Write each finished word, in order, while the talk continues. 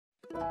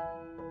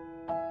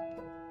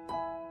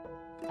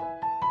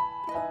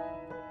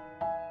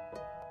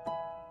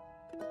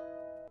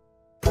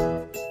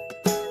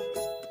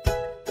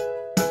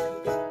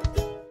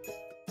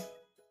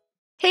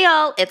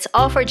Well, it's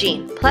all for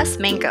Jean, plus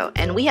mango,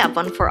 and we have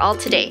one for all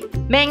today.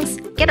 Mangs,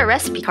 get a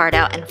recipe card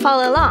out and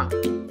follow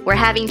along. We're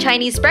having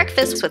Chinese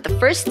breakfast with the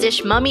first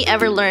dish Mummy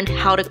ever learned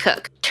how to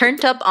cook.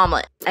 Turnip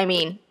omelette.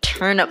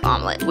 Turnip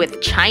omelette with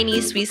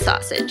Chinese sweet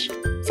sausage.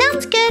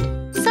 Sounds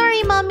good.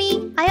 Sorry,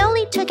 Mommy. I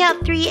only took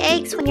out 3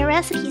 eggs when your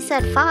recipe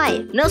said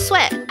 5. No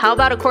sweat. How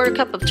about a quarter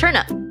cup of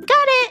turnip?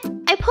 Got it.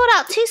 I pulled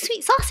out 2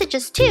 sweet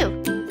sausages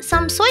too.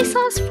 Some soy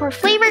sauce for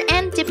flavor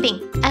and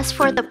dipping. As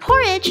for the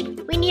porridge,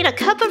 we need a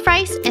cup of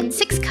rice and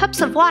 6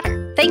 cups of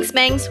water. Thanks,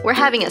 Mangs. We're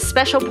having a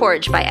special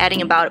porridge by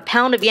adding about a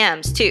pound of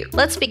yams too.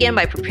 Let's begin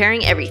by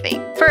preparing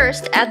everything.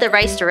 First, add the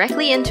rice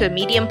directly into a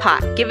medium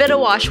pot. Give it a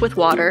wash with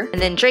water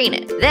and then drain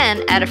it.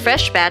 Then add a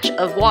fresh batch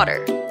of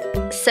water.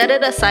 Set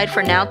it aside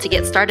for now to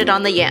get started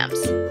on the yams.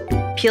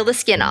 Peel the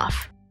skin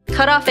off.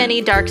 Cut off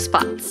any dark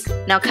spots.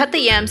 Now cut the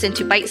yams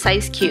into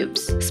bite-sized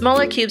cubes.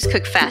 Smaller cubes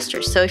cook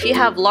faster, so if you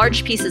have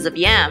large pieces of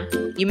yam,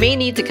 you may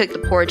need to cook the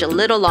porridge a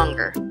little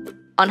longer.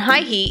 On high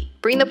heat,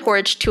 bring the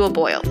porridge to a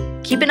boil.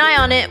 Keep an eye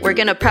on it, we're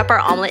gonna prep our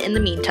omelet in the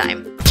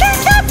meantime.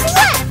 Turnip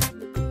what?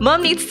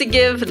 Mom needs to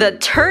give the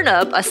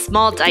turnip a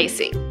small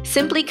dicing.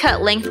 Simply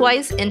cut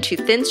lengthwise into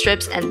thin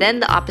strips and then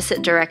the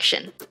opposite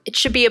direction. It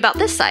should be about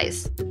this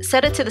size.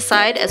 Set it to the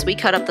side as we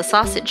cut up the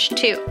sausage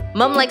too.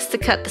 Mom likes to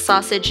cut the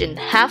sausage in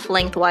half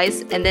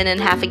lengthwise and then in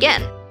half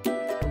again.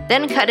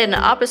 Then cut in the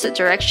opposite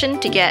direction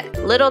to get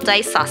little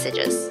diced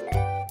sausages.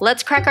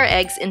 Let's crack our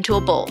eggs into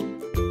a bowl.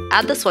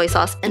 Add the soy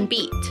sauce and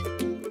beat.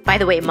 By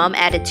the way, Mom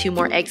added 2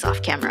 more eggs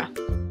off camera.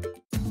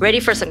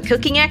 Ready for some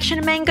cooking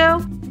action,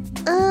 Mango?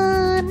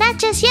 Not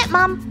just yet,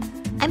 Mom.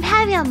 I'm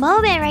having a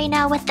moment right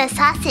now with the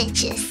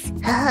sausages.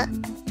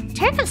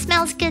 Turnip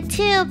smells good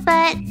too,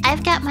 but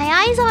I've got my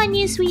eyes on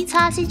you, sweet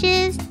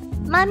sausages.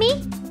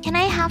 Mommy, can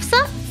I have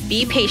some?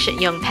 Be patient,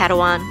 young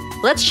Padawan.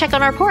 Let's check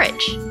on our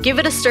porridge. Give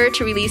it a stir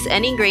to release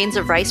any grains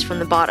of rice from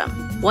the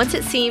bottom. Once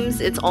it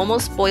seems it's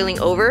almost boiling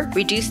over,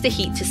 reduce the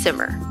heat to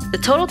simmer. The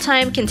total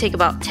time can take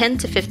about 10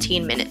 to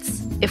 15 minutes.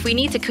 If we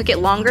need to cook it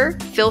longer,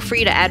 feel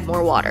free to add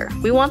more water.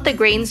 We want the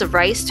grains of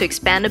rice to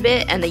expand a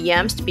bit and the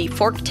yams to be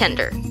fork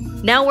tender.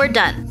 Now we're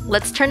done.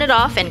 Let's turn it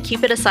off and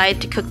keep it aside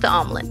to cook the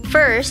omelet.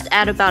 First,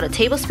 add about a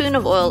tablespoon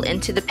of oil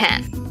into the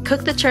pan.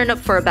 Cook the turnip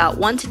for about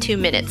 1 to 2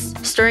 minutes,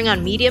 stirring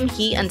on medium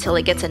heat until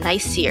it gets a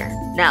nice sear.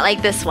 Not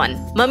like this one.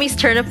 Mummy's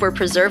turnip were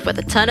preserved with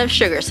a ton of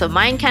sugar, so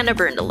mine kinda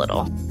burned a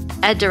little.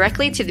 Add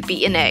directly to the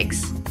beaten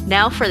eggs.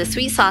 Now for the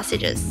sweet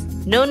sausages.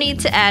 No need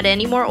to add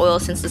any more oil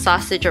since the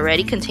sausage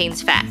already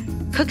contains fat.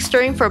 Cook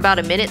stirring for about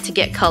a minute to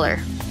get color.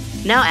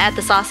 Now add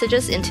the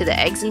sausages into the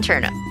eggs and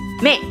turnip.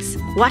 Mix!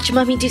 Watch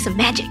Mummy do some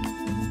magic!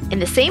 In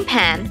the same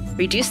pan,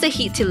 reduce the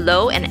heat to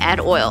low and add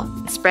oil.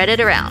 Spread it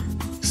around.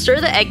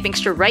 Stir the egg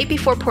mixture right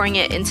before pouring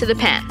it into the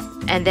pan.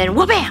 And then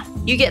wha-bam!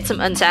 You get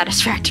some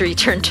unsatisfactory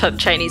turned-up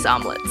Chinese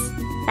omelets.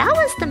 That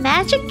was the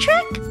magic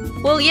trick?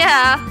 Well,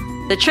 yeah.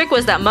 The trick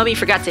was that Mummy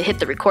forgot to hit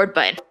the record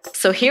button.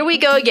 So here we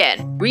go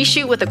again.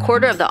 Reshoot with a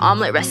quarter of the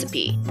omelet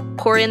recipe.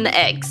 Pour in the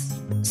eggs.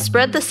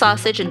 Spread the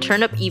sausage and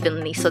turnip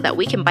evenly so that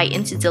we can bite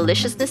into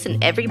deliciousness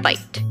in every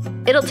bite.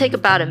 It'll take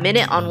about a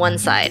minute on one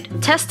side.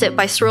 Test it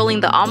by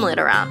swirling the omelet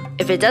around.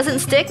 If it doesn't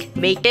stick,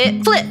 make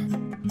it flip.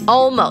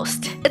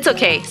 Almost. It's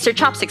okay, Sir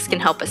Chopsticks can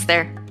help us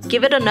there.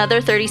 Give it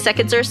another 30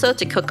 seconds or so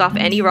to cook off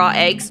any raw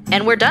eggs,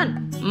 and we're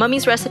done.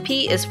 Mummy's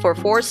recipe is for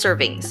 4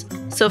 servings.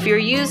 So if you're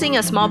using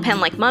a small pan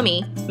like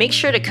Mummy, make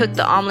sure to cook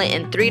the omelet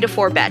in 3 to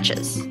 4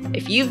 batches.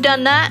 If you've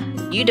done that,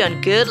 you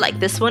done good like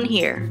this one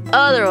here.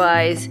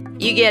 Otherwise,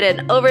 you get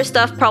an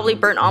overstuffed, probably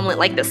burnt omelet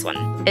like this one.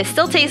 It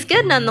still tastes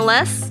good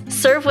nonetheless.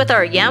 Serve with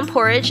our yam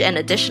porridge and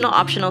additional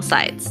optional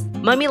sides.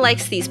 Mummy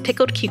likes these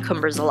pickled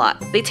cucumbers a lot.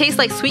 They taste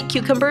like sweet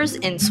cucumbers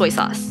in soy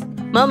sauce.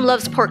 Mum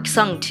loves pork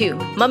sung too.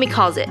 Mummy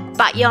calls it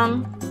bat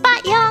yang,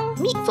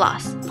 meat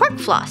floss, pork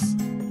floss.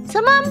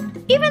 So Mom,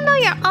 even though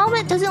your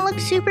omelet doesn't look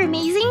super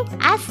amazing,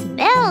 I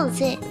smells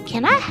it.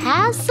 Can I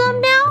have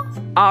some now?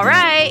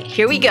 Alright,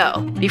 here we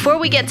go. Before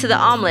we get to the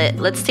omelet,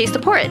 let's taste the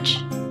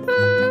porridge.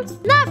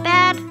 Not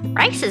bad.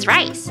 Rice is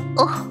rice.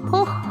 Oh,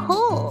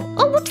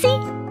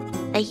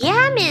 whoopsie. The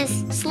yam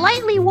is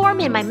slightly warm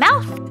in my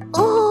mouth.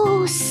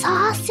 Oh,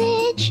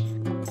 sausage.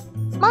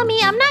 Mommy,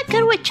 I'm not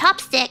good with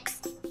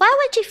chopsticks. Why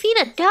would you feed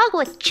a dog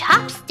with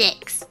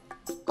chopsticks?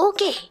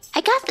 Okay,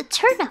 I got the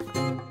turnip.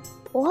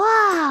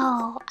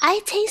 Wow,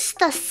 I taste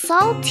the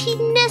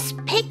saltiness,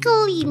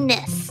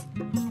 pickliness.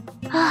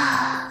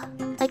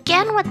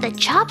 Again with the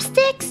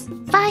chopsticks?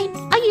 Fine,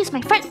 I'll use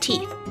my front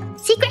teeth.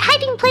 Secret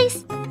hiding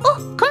place.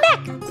 Oh, come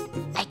back.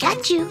 I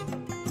got you.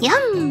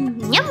 Yum,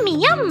 yummy,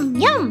 yum,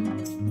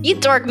 yum. You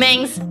dork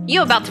Mangs,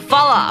 you about to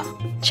fall off.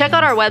 Check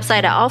out our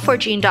website at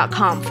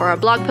a4J.com for our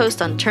blog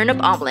post on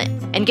turnip omelet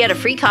and get a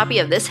free copy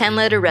of this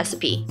hand-lettered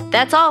recipe.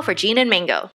 That's all for Jean and Mango.